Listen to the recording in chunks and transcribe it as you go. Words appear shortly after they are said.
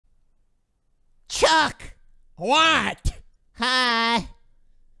Chuck! What? Hi.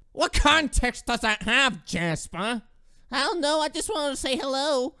 What context does that have, Jasper? I don't know, I just wanted to say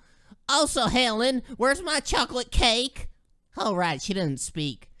hello. Also, Helen, where's my chocolate cake? Oh, right, she didn't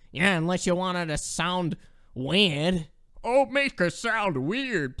speak. Yeah, unless you wanted to sound weird. Oh, make her sound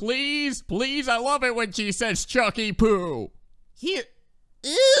weird, please. Please, I love it when she says Chucky Poo. Here.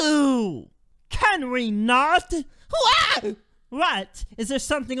 Ew! Can we not? What? What? Is there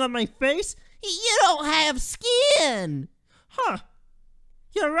something on my face? You don't have skin! Huh.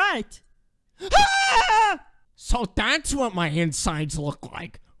 You're right. Ah! So that's what my insides look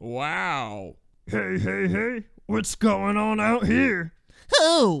like. Wow. Hey. What's going on out here?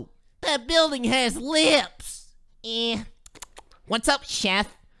 Who? That building has lips. What's up,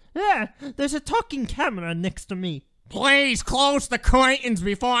 Chef? Yeah, there's a talking camera next to me. Please close the curtains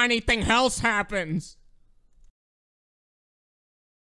before anything else happens.